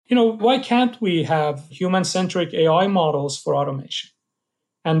why can't we have human-centric AI models for automation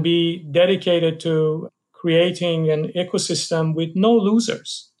and be dedicated to creating an ecosystem with no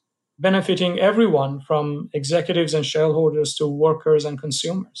losers, benefiting everyone from executives and shareholders to workers and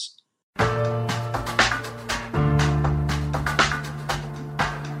consumers?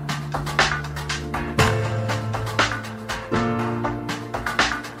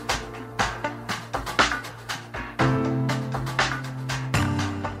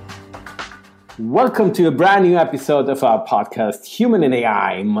 Welcome to a brand new episode of our podcast, Human and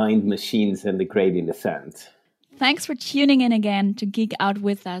AI, Mind, Machines, and the Gradient Descent. Thanks for tuning in again to geek out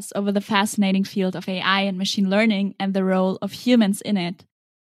with us over the fascinating field of AI and machine learning and the role of humans in it.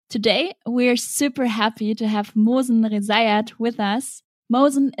 Today, we're super happy to have Mohsen Rezayat with us.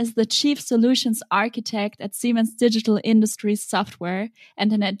 Mohsen is the Chief Solutions Architect at Siemens Digital Industries Software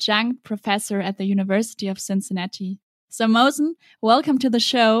and an adjunct professor at the University of Cincinnati. So Mohsen, welcome to the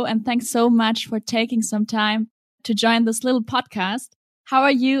show and thanks so much for taking some time to join this little podcast. How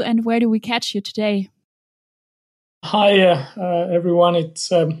are you and where do we catch you today? Hi, everyone.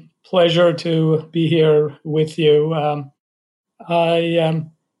 It's a pleasure to be here with you. I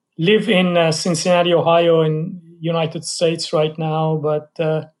live in Cincinnati, Ohio, in United States right now, but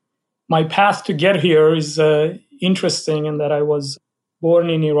my path to get here is interesting in that I was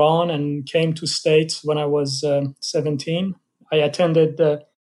born in Iran and came to States when I was 17. I attended the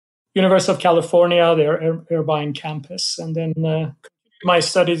University of California, their Irvine campus, and then my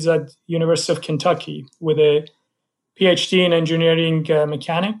studies at University of Kentucky with a PhD in engineering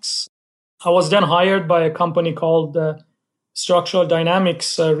mechanics. I was then hired by a company called Structural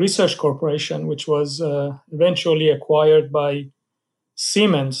Dynamics Research Corporation, which was eventually acquired by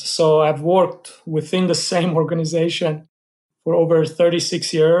Siemens. So I've worked within the same organization for over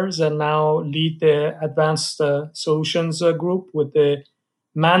 36 years and now lead the Advanced Solutions Group with the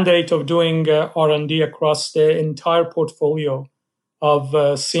mandate of doing R&D across the entire portfolio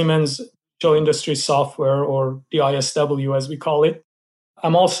of Siemens Digital Industries Software, or the ISW as we call it.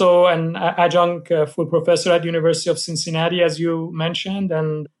 I'm also an adjunct full professor at University of Cincinnati, as you mentioned,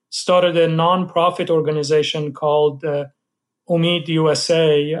 and started a nonprofit organization called Umid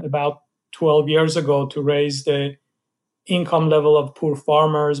USA about 12 years ago to raise the income level of poor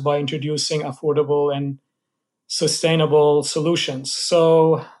farmers by introducing affordable and sustainable solutions.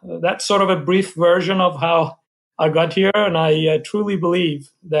 So that's sort of a brief version of how I got here. And I truly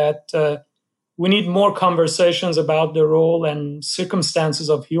believe that we need more conversations about the role and circumstances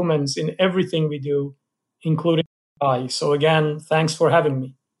of humans in everything we do, including AI. So again, thanks for having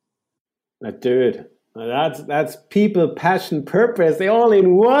me. Dude, that's people, passion, purpose. They all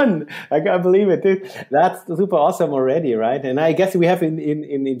in one. I can't believe it, dude. That's super awesome already, right? And I guess we have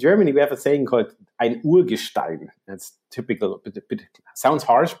in Germany, we have a saying called ein Urgestein. That's typical. Sounds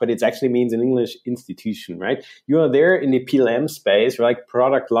harsh, but it actually means in English institution, right? You are there in the PLM space, right?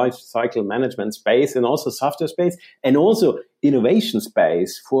 Product life cycle management space, and also software space, and also innovation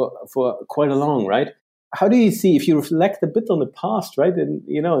space for quite a long, right? How do you see, if you reflect a bit on the past, right? And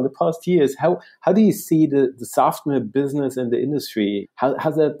in the past years, how do you see the software business and the industry?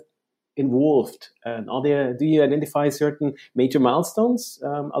 How's that evolved? And do you identify certain major milestones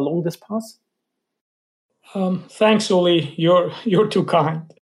along this path? Thanks, Uli. You're too kind.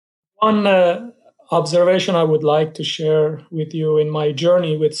 One observation I would like to share with you in my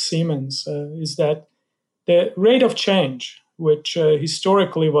journey with Siemens is that the rate of change, which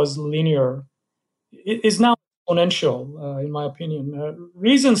historically was linear, is now exponential, in my opinion.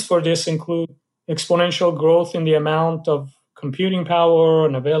 Reasons for this include exponential growth in the amount of computing power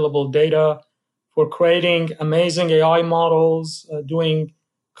and available data for creating amazing AI models, doing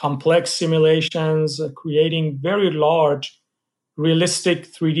complex simulations, creating very large, realistic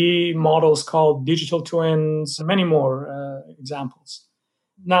 3D models called digital twins, and many more examples.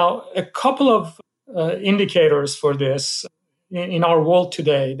 Now, a couple of indicators for this in our world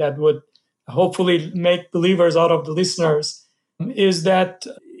today that would hopefully make believers out of the listeners is that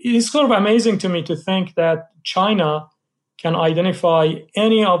it is sort of amazing to me to think that China can identify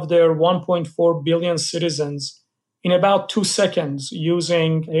any of their 1.4 billion citizens in about 2 seconds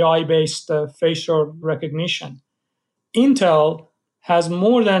using AI-based facial recognition. Intel has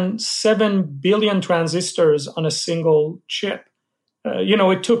more than 7 billion transistors on a single chip.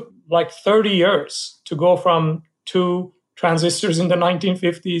 It took like 30 years to go from 2 transistors in the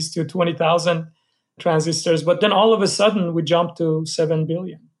 1950s to 20,000 transistors. But then all of a sudden, we jumped to 7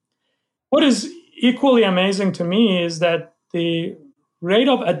 billion. What is equally amazing to me is that the rate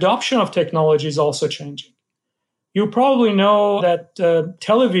of adoption of technology is also changing. You probably know that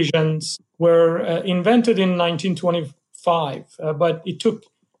televisions were invented in 1925, but it took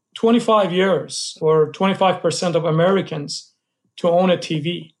 25 years or 25% of Americans to own a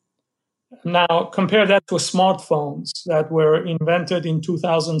TV. Now, compare that to smartphones that were invented in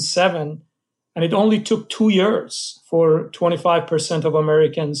 2007, and it only took 2 years for 25% of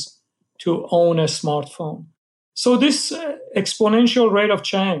Americans to own a smartphone. So this exponential rate of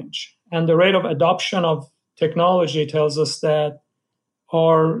change and the rate of adoption of technology tells us that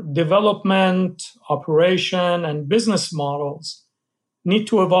our development, operation, and business models need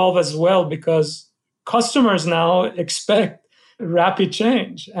to evolve as well, because customers now expect rapid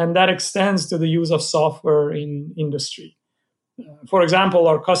change, and that extends to the use of software in industry. For example,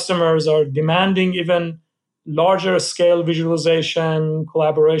 our customers are demanding even larger scale visualization,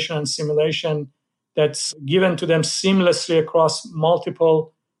 collaboration, and simulation that's given to them seamlessly across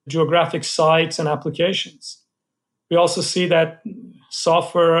multiple geographic sites and applications. We also see that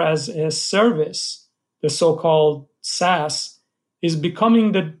software as a service, the so-called SaaS, is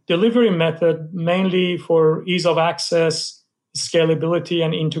becoming the delivery method mainly for ease of access, scalability,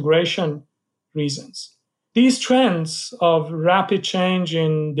 and integration reasons. These trends of rapid change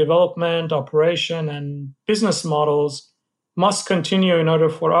in development, operation, and business models must continue in order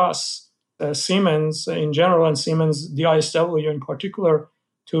for us, Siemens in general and Siemens DISW in particular,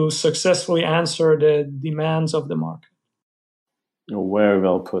 to successfully answer the demands of the market. Oh, very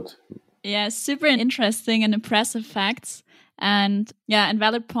well put. Yeah, super interesting and impressive facts, and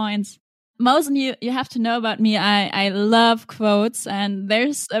valid points. Mohsen, you have to know about me. I love quotes, and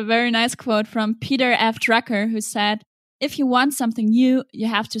there's a very nice quote from Peter F. Drucker who said, "If you want something new, you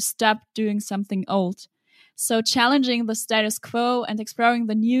have to stop doing something old." So challenging the status quo and exploring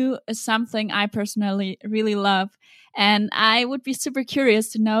the new is something I personally really love. And I would be super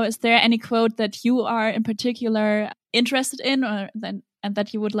curious to know, is there any quote that you are in particular interested in and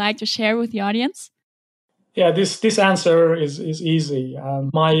that you would like to share with the audience? Yeah, this answer is easy.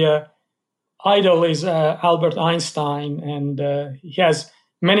 My idol is Albert Einstein, and he has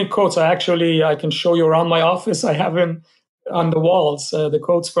many quotes. I can show you around my office. I have him on the walls, the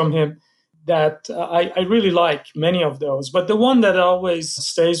quotes from him that I really like, many of those. But the one that always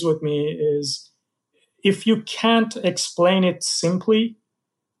stays with me is, if you can't explain it simply,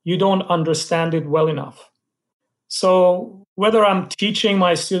 you don't understand it well enough. So whether I'm teaching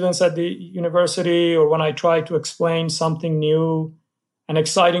my students at the university or when I try to explain something new and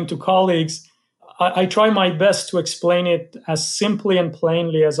exciting to colleagues, I try my best to explain it as simply and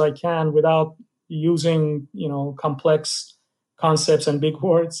plainly as I can without using, complex concepts and big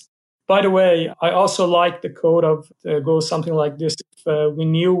words. By the way, I also like the quote of goes something like this: if we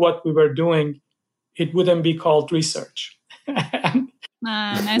knew what we were doing, it wouldn't be called research.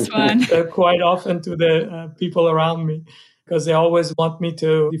 Nice one. Quite often to the people around me, because they always want me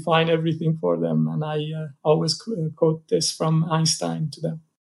to define everything for them. And I always quote this from Einstein to them.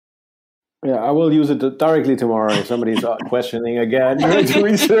 Yeah, I will use it directly tomorrow if somebody's questioning again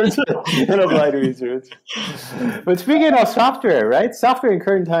research and applied research. But speaking of software, right? Software in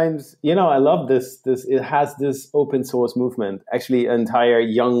current times, I love this. It has this open source movement. Actually, an entire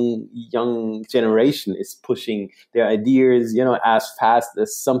young generation is pushing their ideas, as fast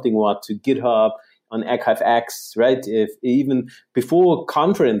as something to GitHub, on ArchiveX, right? If even before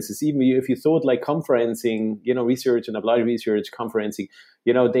conferences, even if you thought like conferencing, research and applied research conferencing,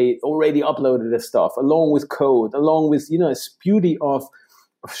 they already uploaded this stuff along with code, along with, this beauty of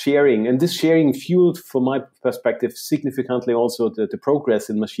sharing. And this sharing fueled, from my perspective, significantly also the progress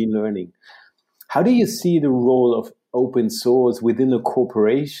in machine learning. How do you see the role of open source within a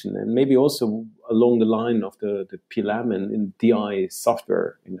corporation, and maybe also along the line of the PLM and DI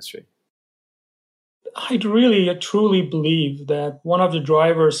software industry? I really truly believe that one of the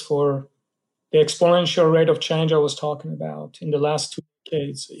drivers for the exponential rate of change I was talking about in the last 2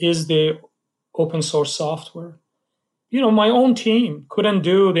 decades is the open source software. My own team couldn't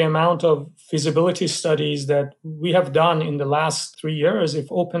do the amount of feasibility studies that we have done in the last 3 years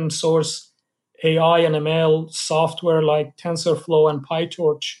if open source AI and ML software like TensorFlow and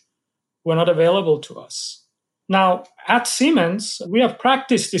PyTorch were not available to us. Now, at Siemens, we have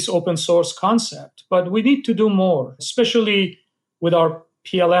practiced this open source concept, but we need to do more, especially with our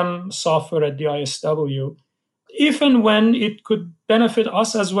PLM software at DISW, if and when it could benefit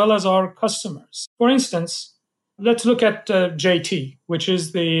us as well as our customers. For instance, let's look at JT, which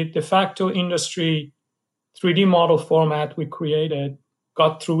is the de facto industry 3D model format we created,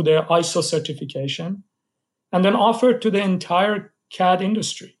 got through the ISO certification, and then offered to the entire CAD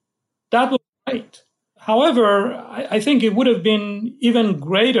industry. That was great. However, I think it would have been even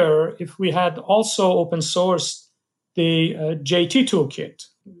greater if we had also open sourced the JT toolkit.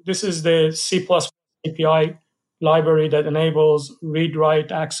 This is the C++ API library that enables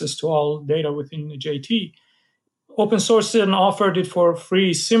read-write access to all data within the JT. Open source and offered it for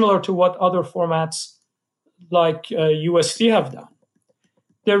free, similar to what other formats like UST have done.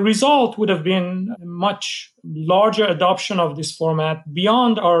 The result would have been a much larger adoption of this format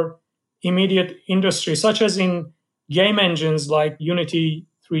beyond our immediate industry, such as in game engines like Unity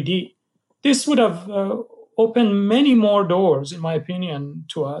 3D. This would have opened many more doors, in my opinion,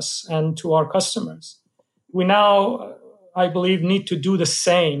 to us and to our customers. We now, I believe, need to do the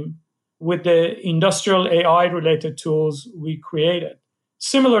same with the industrial AI-related tools we created,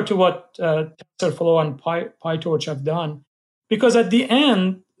 similar to what TensorFlow and PyTorch have done. Because at the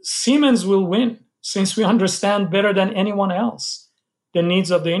end, Siemens will win, since we understand better than anyone else the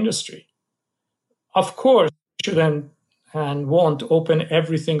needs of the industry. Of course, we shouldn't and won't open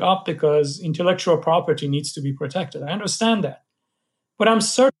everything up because intellectual property needs to be protected. I understand that. But I'm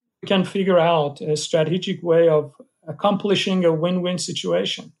certain we can figure out a strategic way of accomplishing a win-win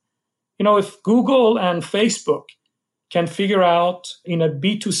situation. If Google and Facebook can figure out in a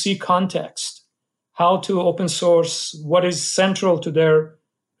B2C context how to open source what is central to their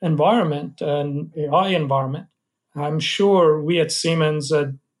environment, an AI environment, I'm sure we at Siemens,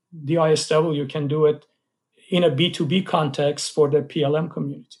 the ISW, can do it in a B2B context for the PLM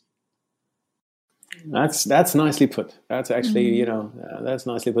community. That's nicely put. That's actually, that's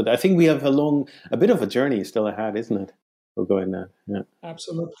nicely put. I think we have a bit of a journey still ahead, isn't it? We'll go in there. Yeah.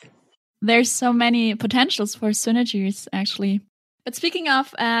 Absolutely. There's so many potentials for synergies, actually. But speaking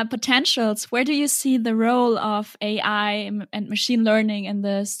of potentials, where do you see the role of AI and machine learning in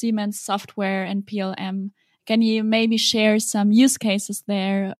the Siemens software and PLM? Can you maybe share some use cases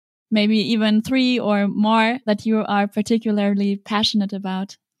there, maybe even 3 or more that you are particularly passionate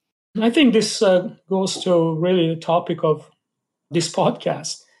about? I think this goes to really the topic of this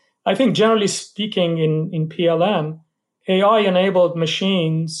podcast. I think generally speaking in PLM, AI-enabled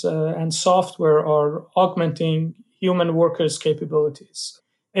machines and software are augmenting human workers' capabilities.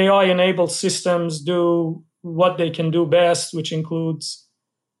 AI-enabled systems do what they can do best, which includes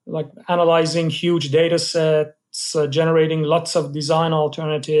like analyzing huge data sets, generating lots of design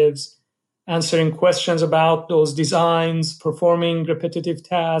alternatives, answering questions about those designs, performing repetitive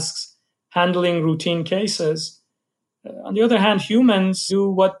tasks, handling routine cases. On the other hand, humans do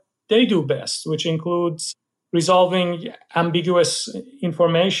what they do best, which includes resolving ambiguous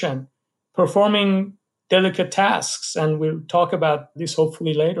information, performing delicate tasks, and we'll talk about this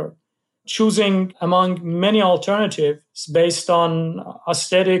hopefully later, choosing among many alternatives based on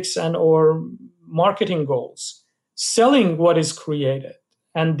aesthetics and or marketing goals, selling what is created,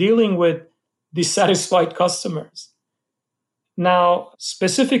 and dealing with dissatisfied customers. Now,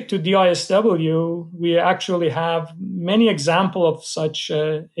 specific to DISW, we actually have many examples of such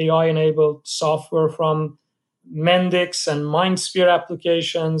AI-enabled software, from Mendix and MindSphere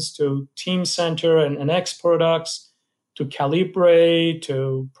applications to Teamcenter and NX products, to Calibrate,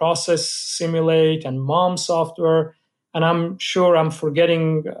 to Process Simulate and MOM software. And I'm sure I'm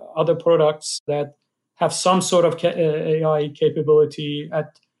forgetting other products that have some sort of AI capability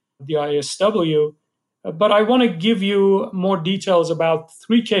at the ISW. But I want to give you more details about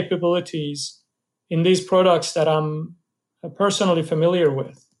 3 capabilities in these products that I'm personally familiar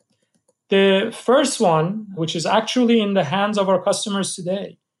with. The first one, which is actually in the hands of our customers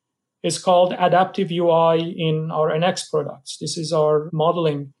today, is called Adaptive UI in our NX products. This is our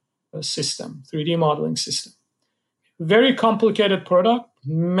modeling system, 3D modeling system. Very complicated product,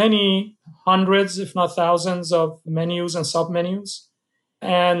 many hundreds, if not thousands, of menus and submenus.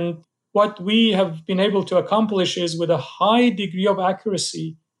 And what we have been able to accomplish is, with a high degree of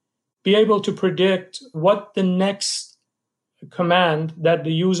accuracy, be able to predict what the next command that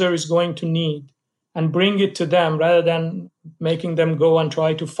the user is going to need and bring it to them rather than making them go and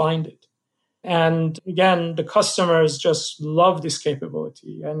try to find it. And again, the customers just love this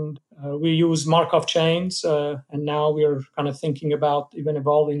capability. And we use Markov chains. And now we're kind of thinking about even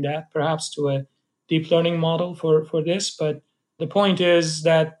evolving that perhaps to a deep learning model for this. But the point is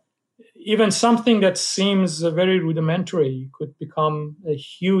that even something that seems very rudimentary could become a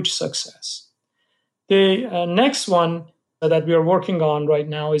huge success. The next one that we are working on right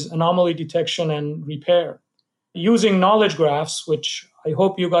now is anomaly detection and repair. Using knowledge graphs, which I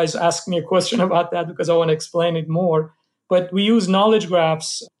hope you guys ask me a question about that because I want to explain it more. But we use knowledge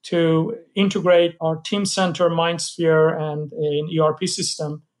graphs to integrate our Teamcenter, MindSphere, and an ERP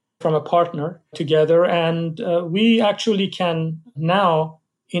system from a partner together. And we actually can now,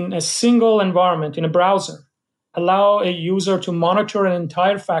 in a single environment, in a browser, allow a user to monitor an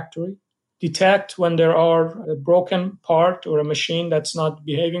entire factory, detect when there are a broken part or a machine that's not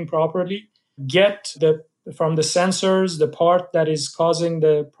behaving properly, get the from the sensors, the part that is causing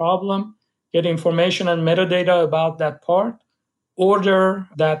the problem, get information and metadata about that part, order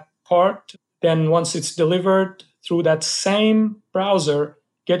that part. Then once it's delivered through that same browser,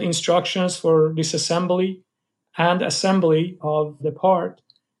 get instructions for disassembly and assembly of the part,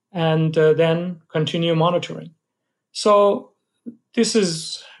 and then continue monitoring. So this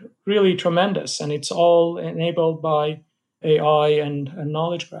is really tremendous, and it's all enabled by AI and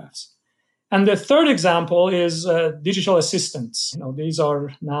knowledge graphs. And the third example is digital assistants. These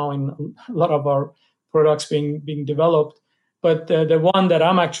are now in a lot of our products being developed. But the one that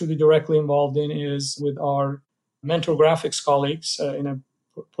I'm actually directly involved in is with our Mentor Graphics colleagues in a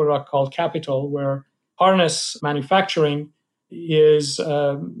product called Capital, where harness manufacturing is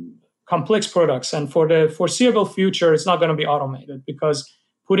complex products. And for the foreseeable future, it's not going to be automated, because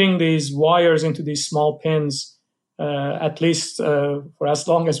putting these wires into these small pins, at least for as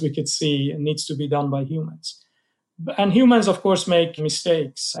long as we could see, needs to be done by humans. And humans, of course, make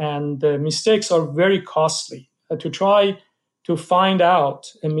mistakes, and the mistakes are very costly. To try to find out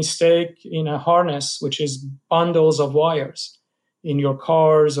a mistake in a harness, which is bundles of wires in your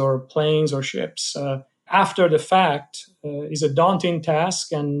cars or planes or ships, after the fact is a daunting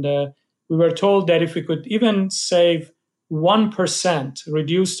task. And we were told that if we could even save 1%,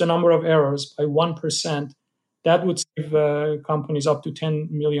 reduce the number of errors by 1%, that would save companies up to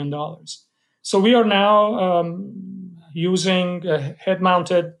 $10 million. So we are now using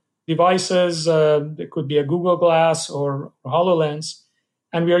head-mounted devices. It could be a Google Glass or HoloLens.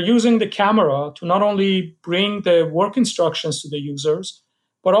 And we are using the camera to not only bring the work instructions to the users,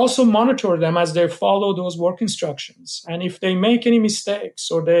 but also monitor them as they follow those work instructions. And if they make any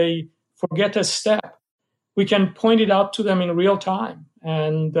mistakes or they forget a step, we can point it out to them in real time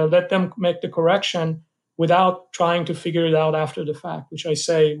and let them make the correction without trying to figure it out after the fact, which I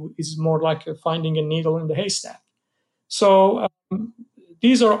say is more like finding a needle in the haystack. So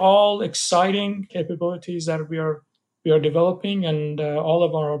these are all exciting capabilities that we are developing, and all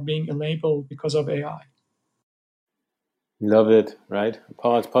of them are being enabled because of AI. Love it, right?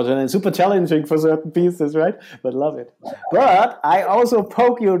 Positive and super challenging for certain pieces, right? But love it. But I also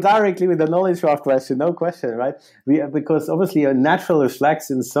poke you directly with the knowledge graph question, no question, right? Because obviously a natural reflex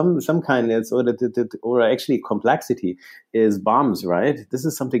in some kindness or actually complexity is BOMs, right? This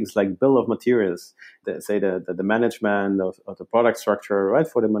is something like bill of materials, the management of the product structure, right,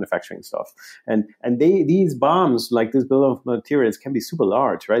 for the manufacturing stuff. And these BOMs, like this bill of materials, can be super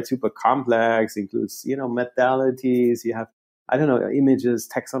large, right? Super complex, includes, modalities, you have, I don't know, images,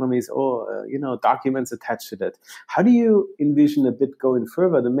 taxonomies, or, documents attached to that. How do you envision a bit going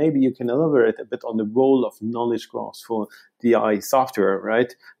further? Then maybe you can elaborate a bit on the role of knowledge graphs for DI software,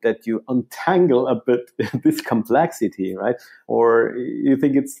 right? That you untangle a bit this complexity, right? Or you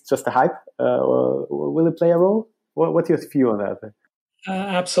think it's just a hype? Or will it play a role? What's your view on that?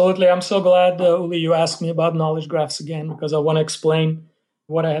 Absolutely. I'm so glad, Uli, you asked me about knowledge graphs again, because I want to explain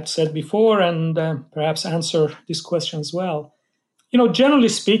what I had said before and perhaps answer this question as well. Generally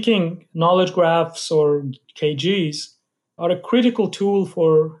speaking, knowledge graphs or KGs are a critical tool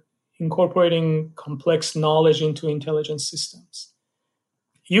for incorporating complex knowledge into intelligent systems.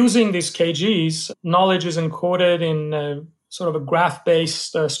 Using these KGs, knowledge is encoded in sort of a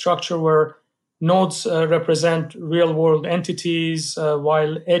graph-based structure where nodes represent real-world entities,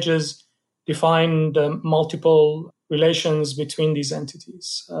 while edges define the multiple relations between these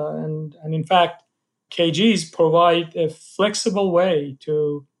entities. And in fact, KGs provide a flexible way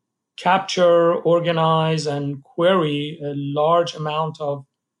to capture, organize, and query a large amount of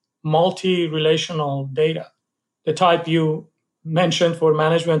multi-relational data, the type you mentioned for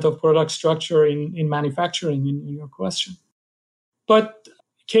management of product structure in manufacturing in your question. But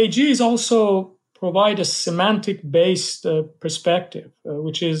KGs also provide a semantic-based perspective,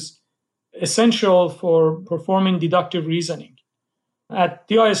 which is essential for performing deductive reasoning. At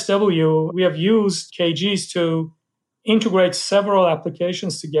DISW, we have used KGs to integrate several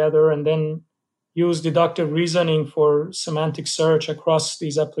applications together and then use deductive reasoning for semantic search across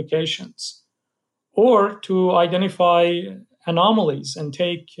these applications, or to identify anomalies and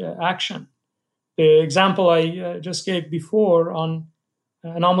take action. The example I just gave before on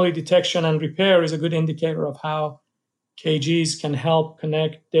anomaly detection and repair is a good indicator of how KGs can help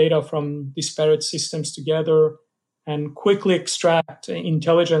connect data from disparate systems together and quickly extract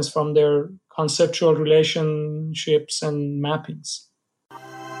intelligence from their conceptual relationships and mappings.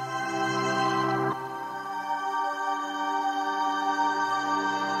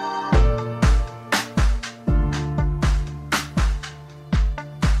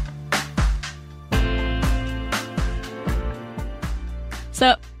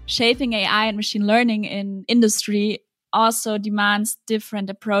 So, shaping AI and machine learning in industry also demands different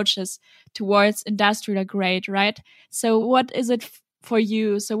approaches towards industrial grade, right? So what is it for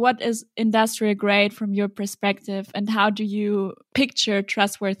you? So what is industrial grade from your perspective, and how do you picture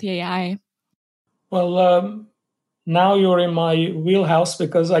trustworthy AI? Well, now you're in my wheelhouse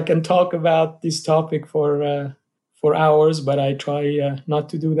because I can talk about this topic for hours, but I try not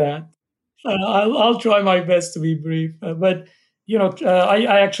to do that. I'll try my best to be brief. But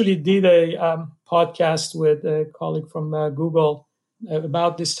I actually did a podcast with a colleague from Google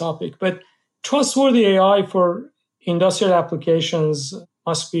about this topic. But trustworthy AI for industrial applications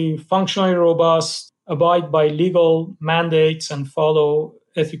must be functionally robust, abide by legal mandates, and follow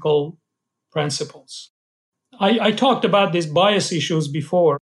ethical principles. I talked about these bias issues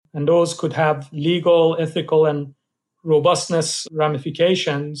before, and those could have legal, ethical, and robustness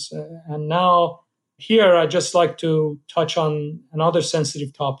ramifications. And now, here, I'd just like to touch on another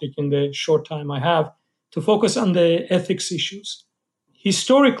sensitive topic in the short time I have to focus on the ethics issues.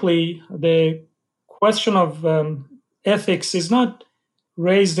 Historically, the question of ethics is not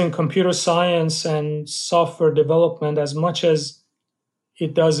raised in computer science and software development as much as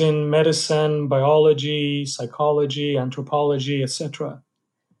it does in medicine, biology, psychology, anthropology, etc.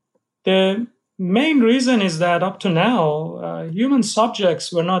 The main reason is that up to now, human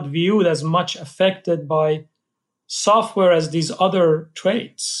subjects were not viewed as much affected by software as these other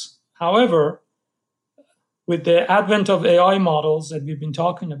traits. However, with the advent of AI models that we've been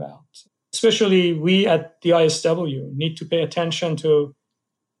talking about, especially we at the ISW need to pay attention to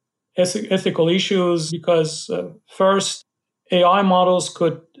ethical issues because first, AI models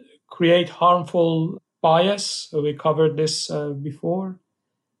could create harmful bias. So we covered this before.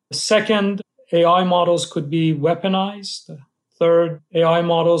 Second, AI models could be weaponized. Third, AI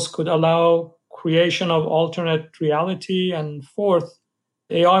models could allow creation of alternate reality. And fourth,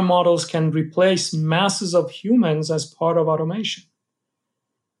 AI models can replace masses of humans as part of automation.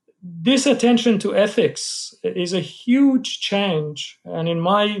 This attention to ethics is a huge change. And in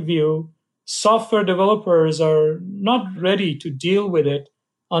my view, software developers are not ready to deal with it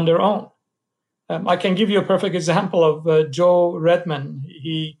on their own. I can give you a perfect example of Joe Redman.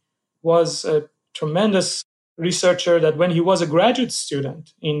 He was a tremendous researcher that when he was a graduate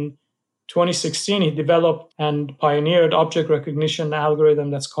student in 2016, he developed and pioneered object recognition algorithm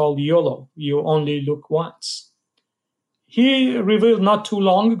that's called YOLO, you only look once. He revealed not too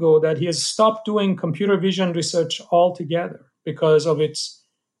long ago that he has stopped doing computer vision research altogether because of its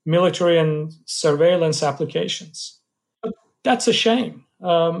military and surveillance applications. That's a shame.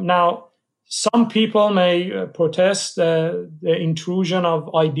 Now, some people may protest the intrusion of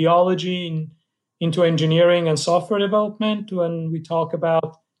ideology into engineering and software development when we talk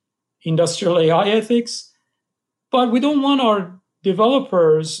about industrial AI ethics, but we don't want our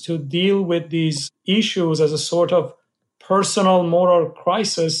developers to deal with these issues as a sort of personal moral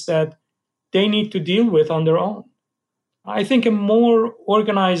crisis that they need to deal with on their own. I think a more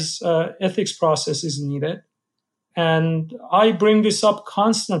organized ethics process is needed. And I bring this up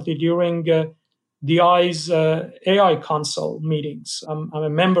constantly during DI's AI Council meetings. I'm a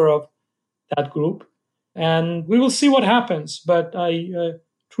member of that group. And we will see what happens. But I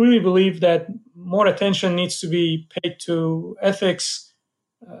truly believe that more attention needs to be paid to ethics.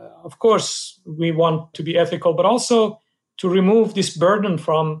 Of course, we want to be ethical, but also to remove this burden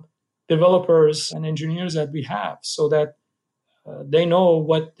from developers and engineers that we have so that they know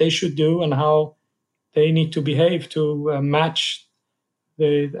what they should do and how they need to behave to match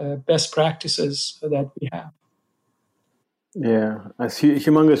the best practices that we have. Yeah, that's a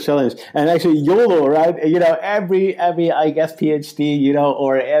humongous challenge. And actually, YOLO, right? You know, every I guess PhD, you know,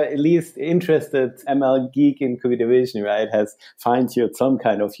 or at least interested ML geek in computer vision, right, has fine-tuned some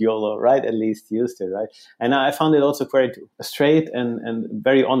kind of YOLO, right? At least used it, right? And I found it also quite straight and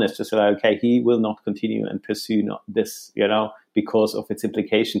very honest to say, like, okay, he will not continue and pursue this, you know, because of its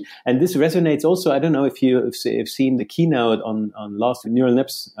implication. And this resonates also, I don't know if you've seen the keynote on last Neural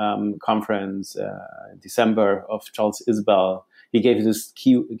Nips conference, December, of Charles Isbell. He gave this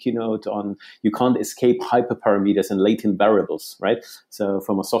keynote on you can't escape hyperparameters and latent variables, right? So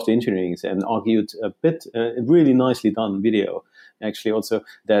from a software engineering, and argued a bit, a really nicely done video, actually also,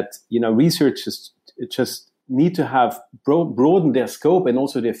 that, you know, researchers just need to have broaden their scope and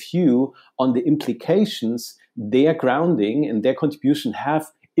also their view on the implications their grounding and their contribution have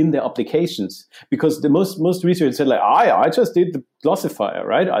in their applications. Because the most researchers said, like, I just did the classifier,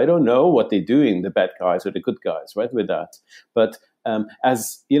 right? I don't know what they're doing, the bad guys or the good guys, right, with that. But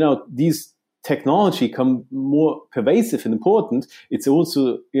as, you know, these technology become more pervasive and important, it's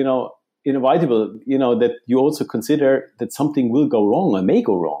also, you know, inevitable, that you also consider that something will go wrong or may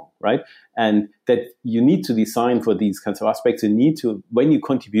go wrong, right? And that you need to design for these kinds of aspects. You need to, when you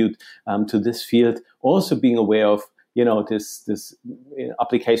contribute to this field, also being aware of, this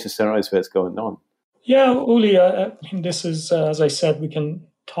application scenarios where it's going on. Yeah, Uli, I mean, this is, as I said, we can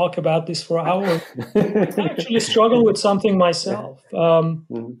talk about this for hours. I actually struggle with something myself.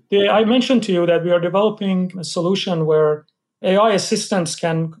 I mentioned to you that we are developing a solution where AI assistants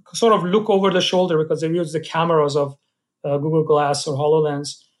can sort of look over the shoulder because they use the cameras of Google Glass or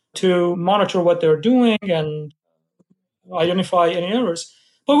HoloLens to monitor what they're doing and identify any errors.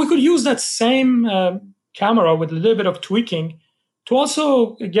 But we could use that same camera with a little bit of tweaking to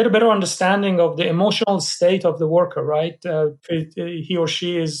also get a better understanding of the emotional state of the worker, right? If he or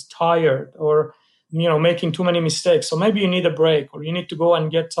she is tired or making too many mistakes. So maybe you need a break, or you need to go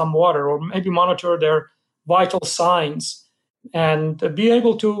and get some water, or maybe monitor their vital signs and be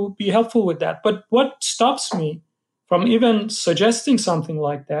able to be helpful with that. But what stops me from even suggesting something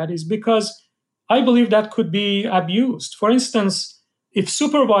like that is because I believe that could be abused. For instance, if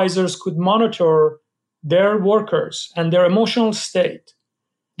supervisors could monitor their workers and their emotional state,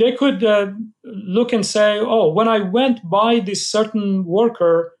 they could look and say, oh, when I went by this certain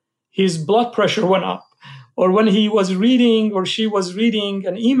worker, his blood pressure went up. Or when he was reading or she was reading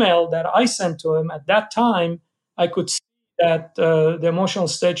an email that I sent to him at that time, I could see that the emotional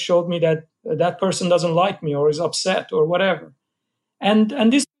state showed me that that person doesn't like me or is upset or whatever. And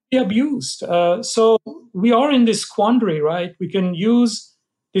this can be abused. So we are in this quandary, right? We can use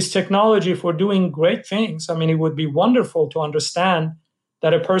this technology for doing great things. I mean, it would be wonderful to understand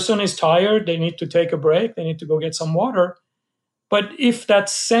that a person is tired, they need to take a break, they need to go get some water. But if that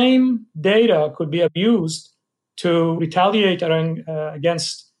same data could be abused to retaliate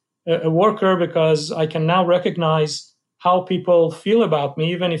against a worker, because I can now recognize how people feel about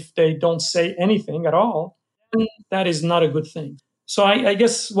me, even if they don't say anything at all, that is not a good thing. So I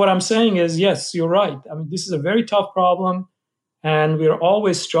guess what I'm saying is, yes, you're right. I mean, this is a very tough problem, and we're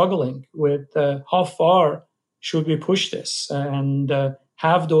always struggling with how far should we push this and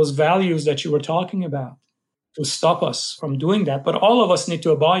have those values that you were talking about to stop us from doing that. But all of us need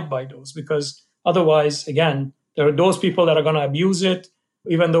to abide by those, because otherwise, again, there are those people that are going to abuse it,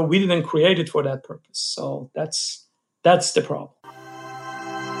 even though we didn't create it for that purpose. So that's the problem.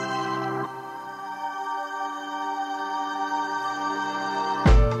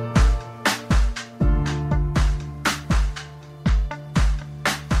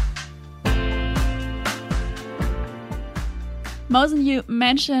 Mohsen, you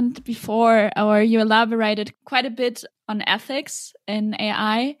mentioned before, or you elaborated quite a bit on ethics in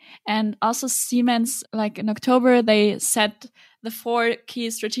AI, and also Siemens, like in October, they set the 4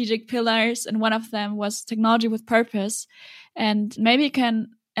 key strategic pillars, and one of them was technology with purpose. And maybe you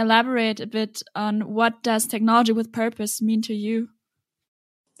can elaborate a bit on what does technology with purpose mean to you?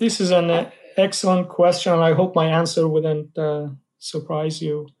 This is an excellent question, and I hope my answer wouldn't surprise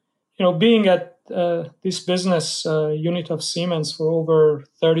you. Being at this business unit of Siemens for over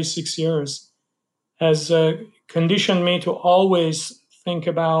 36 years has conditioned me to always think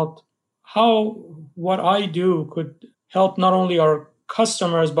about how what I do could help not only our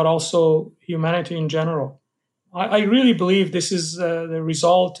customers, but also humanity in general. I really believe this is the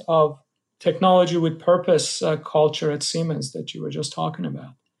result of technology with purpose culture at Siemens that you were just talking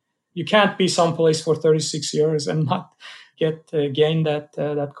about. You can't be someplace for 36 years and not gain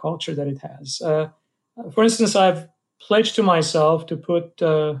that culture that it has. For instance, I've pledged to myself to put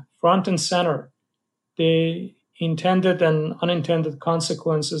front and center the intended and unintended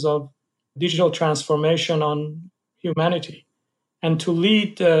consequences of digital transformation on humanity, and to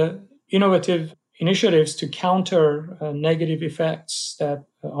lead innovative initiatives to counter negative effects that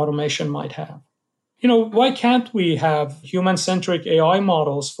automation might have. Why can't we have human-centric AI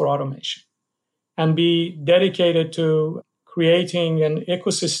models for automation and be dedicated to creating an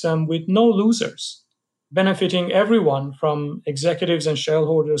ecosystem with no losers, benefiting everyone from executives and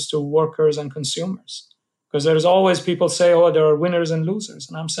shareholders to workers and consumers? Because there's always people say, oh, there are winners and losers.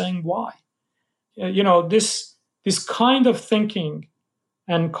 And I'm saying, why? This kind of thinking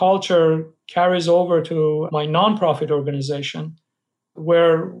and culture carries over to my nonprofit organization,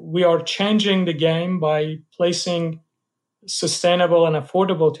 where we are changing the game by placing sustainable and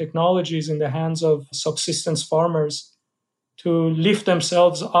affordable technologies in the hands of subsistence farmers to lift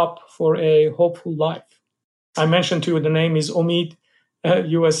themselves up for a hopeful life. I mentioned to you the name is Omid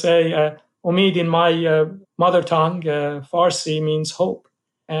USA. Omid in my mother tongue, Farsi, means hope.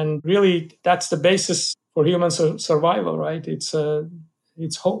 And really, that's the basis for human survival, right? It's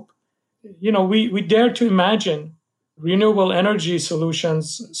hope. We dare to imagine renewable energy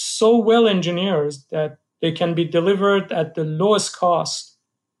solutions so well engineered that they can be delivered at the lowest cost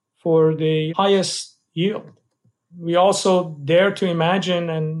for the highest yield. We also dare to imagine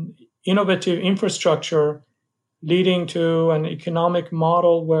an innovative infrastructure leading to an economic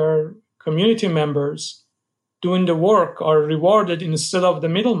model where community members doing the work are rewarded instead of the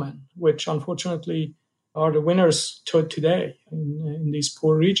middlemen, which unfortunately are the winners today in these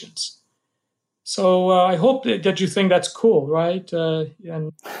poor regions. So I hope that you think that's cool, right?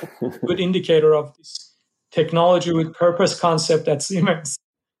 And a good indicator of this technology with purpose concept at Siemens.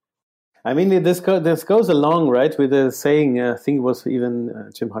 I mean, this goes along, right, with the saying, I think it was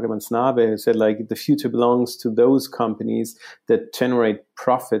even Jim Hagemann Snabe who said, like, the future belongs to those companies that generate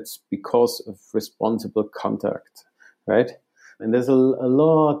profits because of responsible conduct, right? And there's a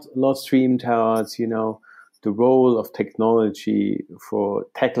lot streamed towards, the role of technology for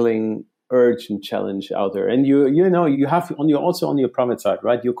tackling urgent challenge out there. And you have also on your profit side,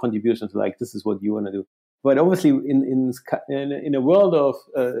 right, your contributions, like, this is what you want to do. But obviously, in a world of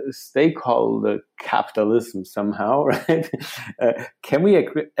stakeholder capitalism somehow, right? Can we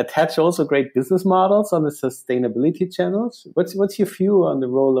attach also great business models on the sustainability channels? What's your view on the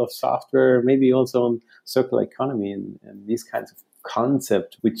role of software, maybe also on circular economy and these kinds of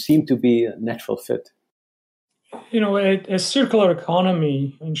concepts, which seem to be a natural fit? A circular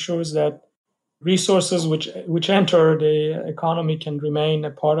economy ensures that resources which enter the economy can remain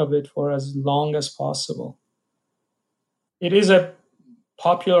a part of it for as long as possible. It is a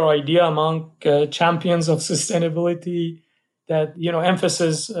popular idea among champions of sustainability that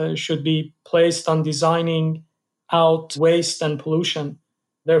emphasis should be placed on designing out waste and pollution,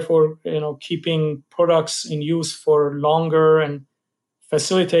 therefore keeping products in use for longer and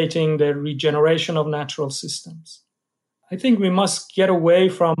facilitating the regeneration of natural systems. I think we must get away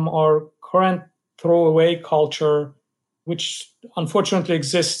from our current throwaway culture, which unfortunately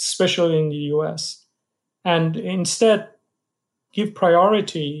exists, especially in the US, and instead give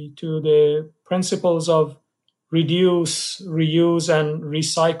priority to the principles of reduce, reuse, and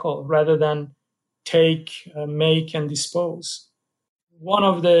recycle rather than take, make, and dispose. One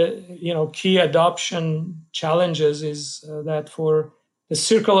of the key adoption challenges is that for the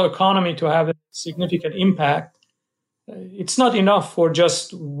circular economy to have a significant impact, it's not enough for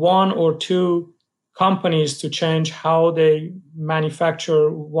just one or two companies to change how they manufacture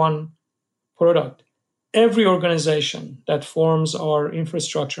one product. Every organization that forms our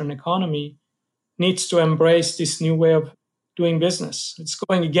infrastructure and economy needs to embrace this new way of doing business. It's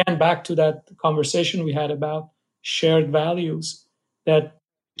going again back to that conversation we had about shared values, that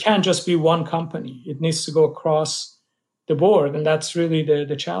can't just be one company. It needs to go across the board, and that's really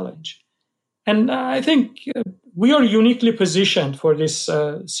the challenge. And I think we are uniquely positioned for this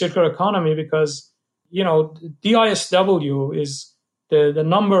circular economy because, DISW is the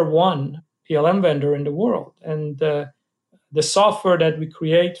number one PLM vendor in the world. And the software that we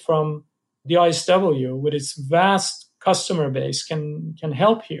create from DISW with its vast customer base can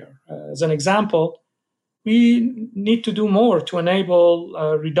help here. As an example, we need to do more to enable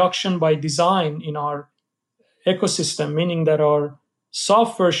reduction by design in our ecosystem, meaning that our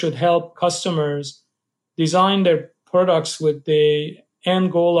software should help customers design their products with the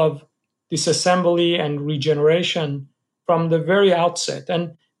end goal of disassembly and regeneration from the very outset.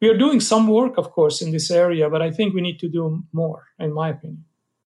 And we are doing some work, of course, in this area, but I think we need to do more, in my opinion.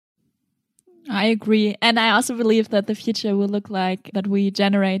 I agree. And I also believe that the future will look like that we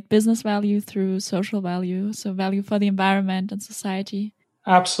generate business value through social value, so value for the environment and society.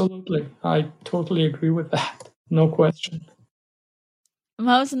 Absolutely. I totally agree with that. No question.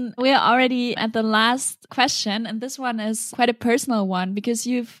 Mohsen, we are already at the last question, and this one is quite a personal one because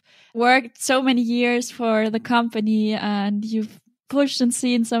you've worked so many years for the company and you've pushed and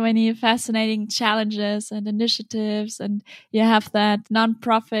seen so many fascinating challenges and initiatives, and you have that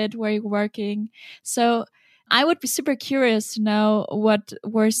nonprofit where you're working. So I would be super curious to know what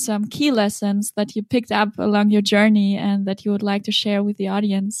were some key lessons that you picked up along your journey and that you would like to share with the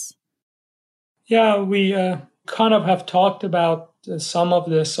audience. Yeah, we kind of have talked about some of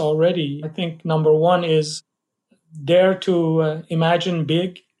this already. I think number one is dare to imagine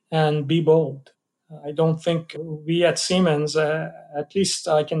big and be bold. I don't think we at Siemens, at least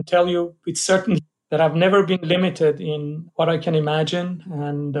I can tell you with certainty that I've never been limited in what I can imagine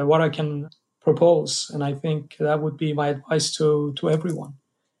and what I can propose. And I think that would be my advice to everyone.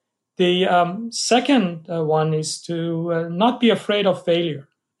 The second one is to not be afraid of failure.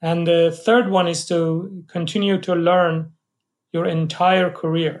 And the third one is to continue to learn your entire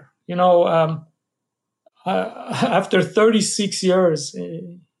career. After 36 years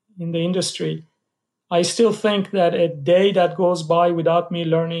in the industry, I still think that a day that goes by without me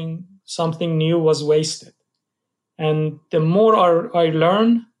learning something new was wasted. And the more I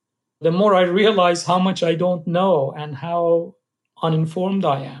learn, the more I realize how much I don't know and how uninformed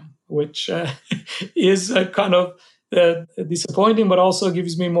I am, which is kind of disappointing, but also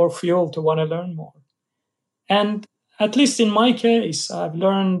gives me more fuel to want to learn more. And at least in my case, I've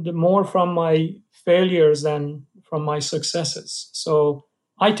learned more from my failures than from my successes. So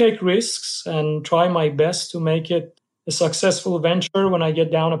I take risks and try my best to make it a successful venture when I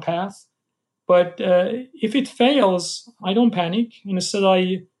get down a path. But if it fails, I don't panic. Instead,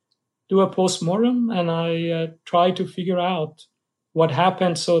 I do a postmortem and I try to figure out what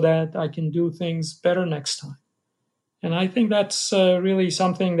happened so that I can do things better next time. And I think that's really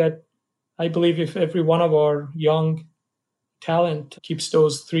something that I believe if every one of our young talent keeps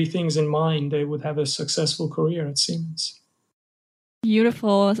those three things in mind, they would have a successful career at Siemens.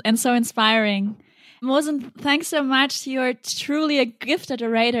 Beautiful and so inspiring. Mohsen, thanks so much. You're truly a gifted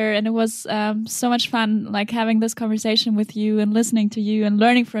orator, and it was so much fun, like having this conversation with you and listening to you and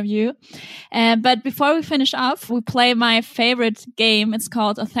learning from you. But before we finish off, we play my favorite game. It's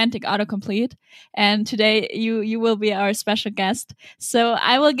called Authentic Autocomplete, and today you will be our special guest. So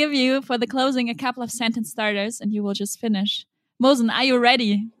I will give you for the closing a couple of sentence starters, and you will just finish. Mohsen, are you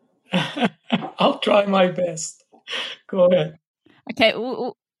ready? I'll try my best. Go ahead. Okay.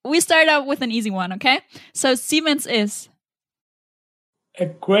 We start out with an easy one, okay? So Siemens is a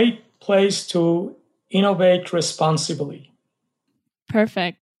great place to innovate responsibly.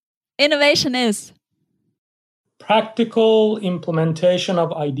 Perfect. Innovation is practical implementation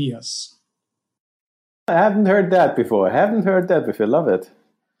of ideas. I haven't heard that before. Love it.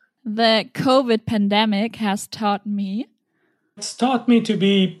 The COVID pandemic has taught me. It's taught me to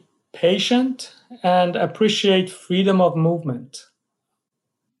be patient and appreciate freedom of movement.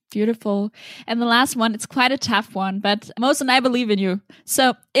 Beautiful. And the last one, it's quite a tough one, but Mohsen, I believe in you.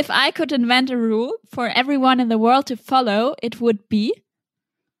 So if I could invent a rule for everyone in the world to follow, it would be?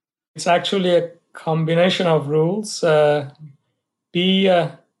 It's actually a combination of rules. Be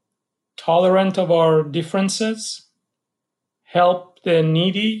tolerant of our differences, help the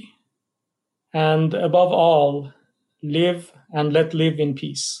needy, and above all, live and let live in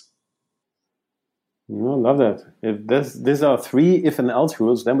peace. I love that. If these are three if and else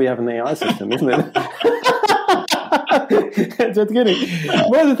rules, then we have an AI system, isn't it? Just kidding.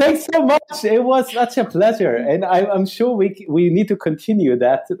 Well, thanks so much. It was such a pleasure, and I'm sure we need to continue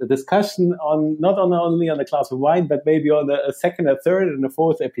that discussion on not only on the glass of wine, but maybe on a second, a third, and a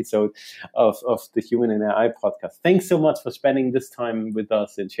fourth episode of the Human and AI podcast. Thanks so much for spending this time with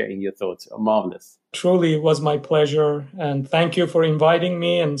us and sharing your thoughts. Marvelous. Truly, it was my pleasure, and thank you for inviting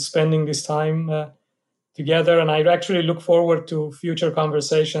me and spending this time together. And I actually look forward to future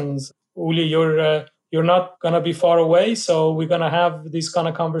conversations. Uli, you're not going to be far away, so we're going to have these kind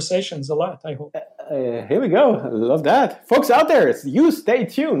of conversations a lot, I hope. Here we go. I love that. Folks out there, you stay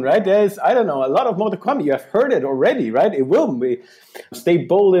tuned, right? There's, I don't know, a lot of more to come. You have heard it already, right? It will be. Stay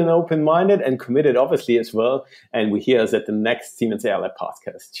bold and open-minded and committed, obviously, as well. And we hear us at the next Siemens AI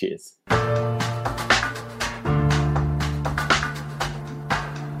podcast. Cheers.